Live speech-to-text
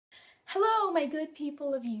Hello, my good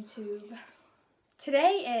people of YouTube.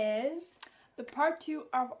 Today is the part 2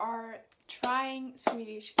 of our trying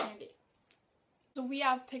Swedish candy. So we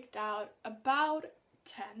have picked out about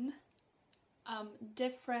 10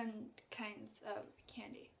 different kinds of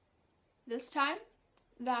candy. This time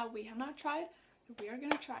that we have not tried, we are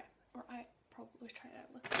gonna try. Or I probably tried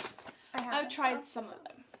it. I've tried some of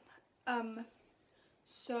them.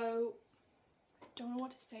 So I don't know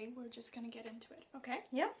what to say. We're just gonna get into it. Okay?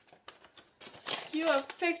 Yeah. You have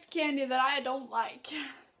picked candy that I don't like.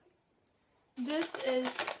 This is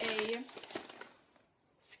a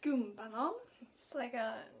skumbanan. It's like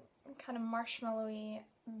a kind of marshmallowy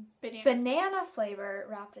Banana. banana flavor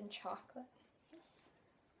wrapped in chocolate. Yes.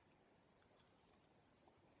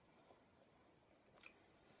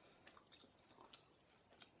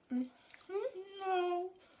 No.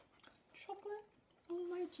 Chocolate on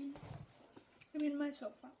my jeans. I mean my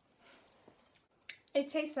sofa. It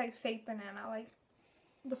tastes like fake banana, like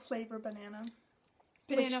the flavor banana.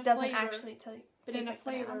 Banana which doesn't flavor. actually taste Banana like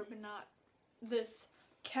flavor, banana. but not this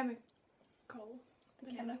chemical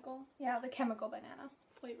The chemical? Yeah, the chemical banana,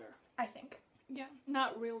 flavor. I think. Yeah,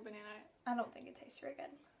 not real banana. I don't think it tastes very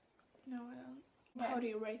good. No, I don't. Okay. How do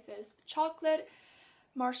you rate this? Chocolate,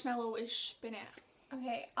 marshmallow-ish banana.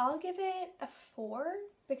 Okay, I'll give it a 4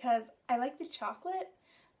 because I like the chocolate,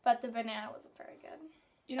 but the banana wasn't very good.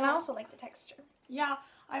 You And I also like the texture. Yeah,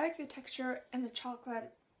 I like the texture and the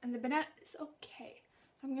chocolate, and the banana is okay.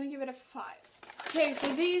 So I'm gonna give it a 5. Okay,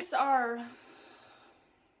 so these are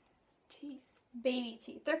teeth. Baby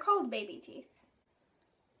teeth. They're called baby teeth.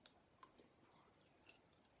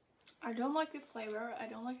 I don't like the flavor. I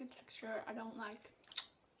don't like the texture. I don't like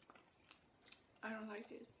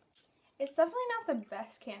these. It's definitely not the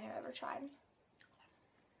best candy I've ever tried.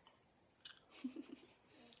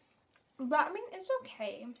 But I mean, it's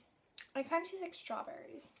okay. It kind of tastes like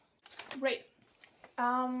strawberries. Rate.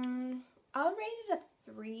 I'll rate it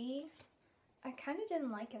a 3. I kind of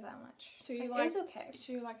didn't like it that much. So you It like? was okay.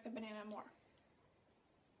 So you like the banana more?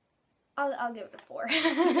 I'll give it a 4.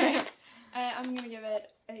 Okay. I'm gonna give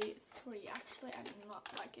it a 3. Actually, I did not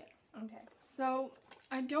like it. Okay. So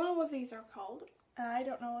I don't know what these are called. I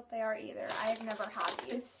don't know what they are either. I've never had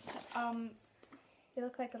these. It's They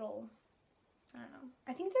look like little, I don't know.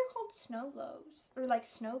 I think they're called snow globes or like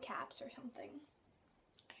snow caps or something.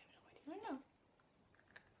 I have no idea. I don't know.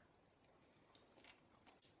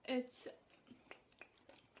 It's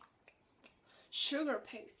sugar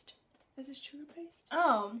paste. Is it sugar paste?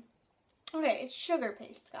 Oh, okay. It's sugar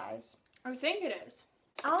paste, guys. I think it is.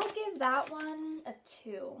 I'll give that one a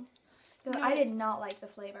 2 because No. I did not like the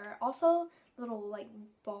flavor. Also, the little like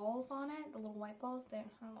balls on it, the little white balls.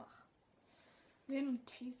 Ugh. We didn't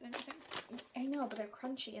taste anything. I know, but they're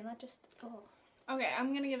crunchy, and that just Okay,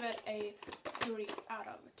 I'm gonna give it a 3 out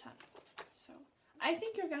of 10. So I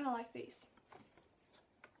think you're gonna like these.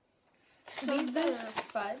 So these this are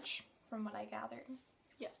fudge, from what I gathered.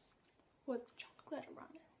 yes, with chocolate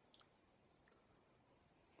around it.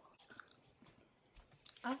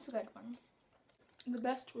 That's a good one. The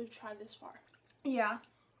best we've tried this far. Yeah.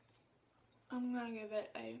 I'm gonna give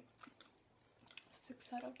it a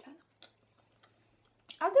 6 out of 10.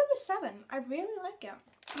 I'll give it a 7. I really like it.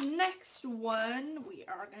 Next one we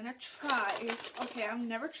are gonna try is, okay, I've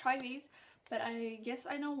never tried these, but I guess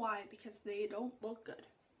I know why, because they don't look good.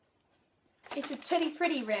 It's a Tutti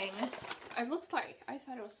Frutti ring. It looks like, I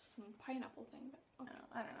thought it was some pineapple thing, but okay.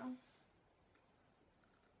 I don't know.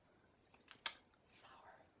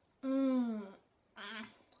 Sour. Mmm.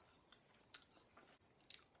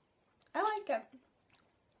 I like it.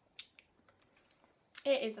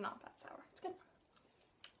 It is not that sour. It's good.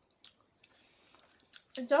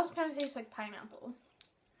 It does kind of taste like pineapple.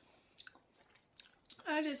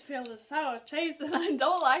 I just feel the sour taste and I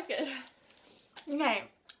don't like it. Okay,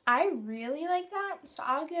 I really like that, so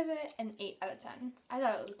I'll give it an 8 out of 10. I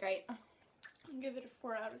thought it was great. I'll give it a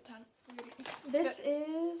 4 out of 10. This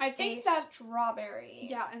is I think a that- strawberry.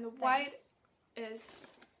 Yeah, and the white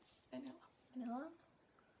is vanilla. Vanilla?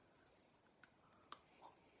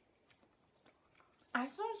 I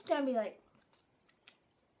thought it was gonna be like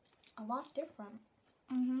a lot different.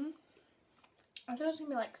 Mm-hmm. I thought it was gonna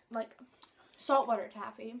be like saltwater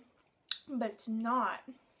taffy, but it's not.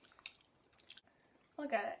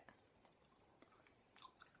 Look at it.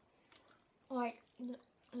 Like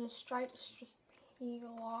the stripes just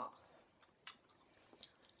peel off.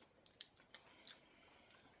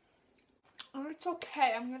 Oh, it's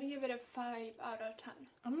okay. I'm gonna give it a 5 out of 10.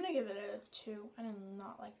 I'm gonna give it a 2. I did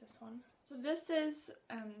not like this one. So this is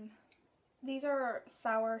These are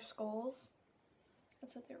sour skulls.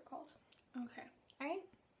 That's what they were called. okay. Alright?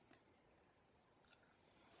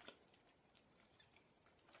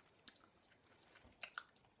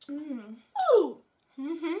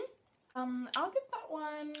 I'll give that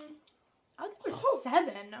one. I'll give it a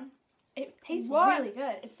 7. It tastes really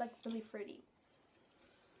good. It's like really fruity.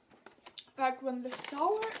 Like when the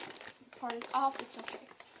sour part is off, it's okay.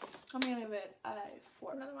 I'm gonna give it a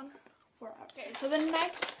 4. Another one. 4. Okay, so the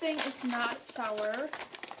next thing is not sour.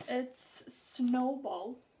 It's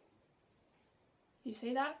snowball. You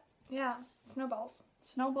see that? Yeah, snowballs.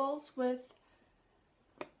 Snowballs with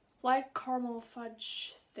like caramel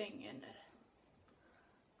fudge thing in it.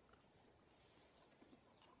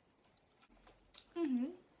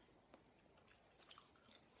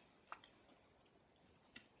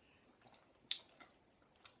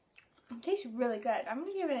 It tastes really good. I'm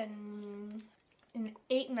gonna give it an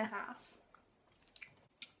 8.5.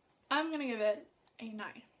 I'm gonna give it a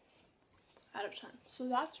 9 out of 10. So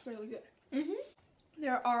that's really good.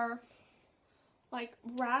 There are like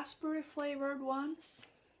raspberry flavored ones,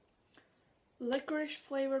 licorice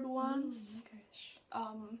flavored ones,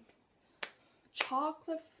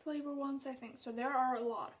 chocolate flavored ones, I think. So there are a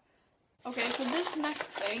lot. Okay, so this next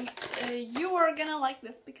thing, you are gonna like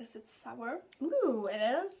this because it's sour. Ooh, it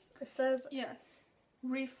is? It says... Yeah.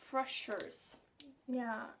 Refreshers.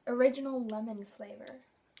 Yeah, original lemon flavor.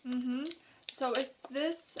 So it's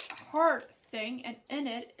this hard thing, and in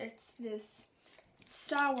it, it's this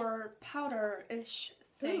sour powder-ish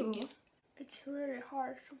thing. Ooh. It's really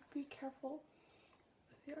hard, so be careful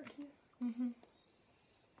with your teeth.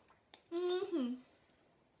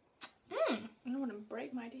 I don't want to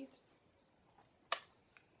break my teeth.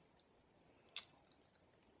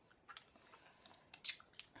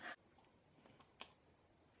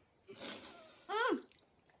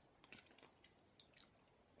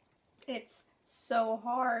 It's so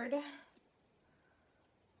hard.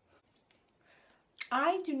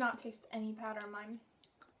 I do not taste any powder in mine.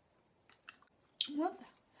 What the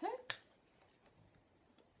heck?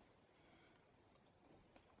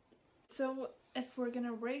 So, if we're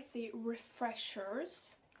gonna rate the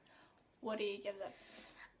refreshers, what do you give them?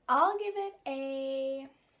 I'll give it a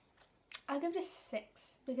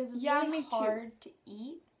 6 because it's really hard to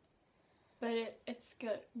eat. But it's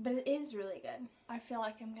good. But it is really good. I feel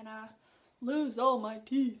like I'm gonna lose all my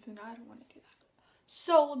teeth, and I don't want to do that.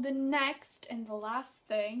 So the next and the last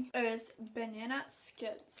thing is banana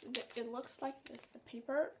skits. It looks like this, the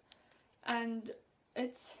paper, and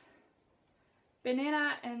it's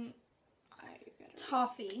banana and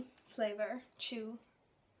toffee flavor. Chew.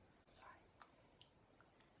 Sorry.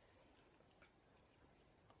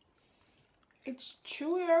 It's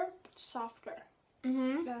chewier, but softer.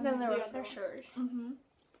 Than the refreshers.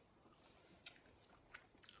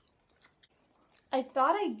 I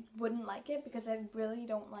thought I wouldn't like it because I really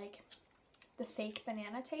don't like the fake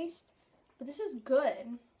banana taste, but this is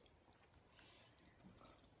good.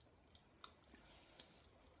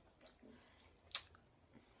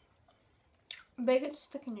 But it gets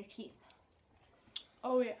stuck in your teeth.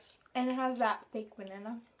 Oh yes. And it has that fake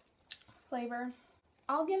banana flavor.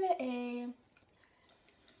 I'll give it a...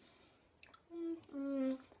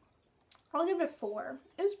 I'll give it a 4.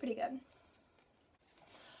 It was pretty good.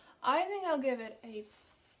 I think I'll give it a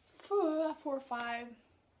 4 or 5.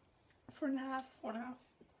 4.5. 4.5.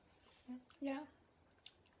 Yeah.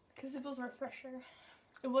 Because it was refresher.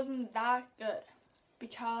 It wasn't that good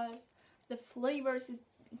because the flavors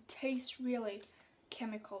taste really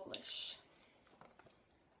chemical-ish.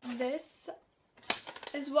 This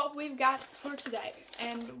is what we've got for today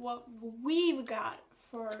and what we've got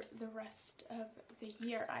for the rest of the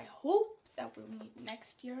year. I hope that we'll meet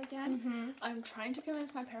next year again. I'm trying to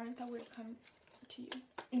convince my parents that we'll come to you.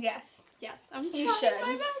 Yes. Yes, I'm you trying should.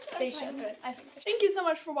 my best. They should. I think they should. Thank you so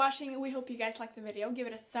much for watching. We hope you guys liked the video. Give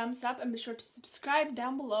it a thumbs up and be sure to subscribe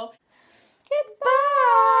down below. Goodbye.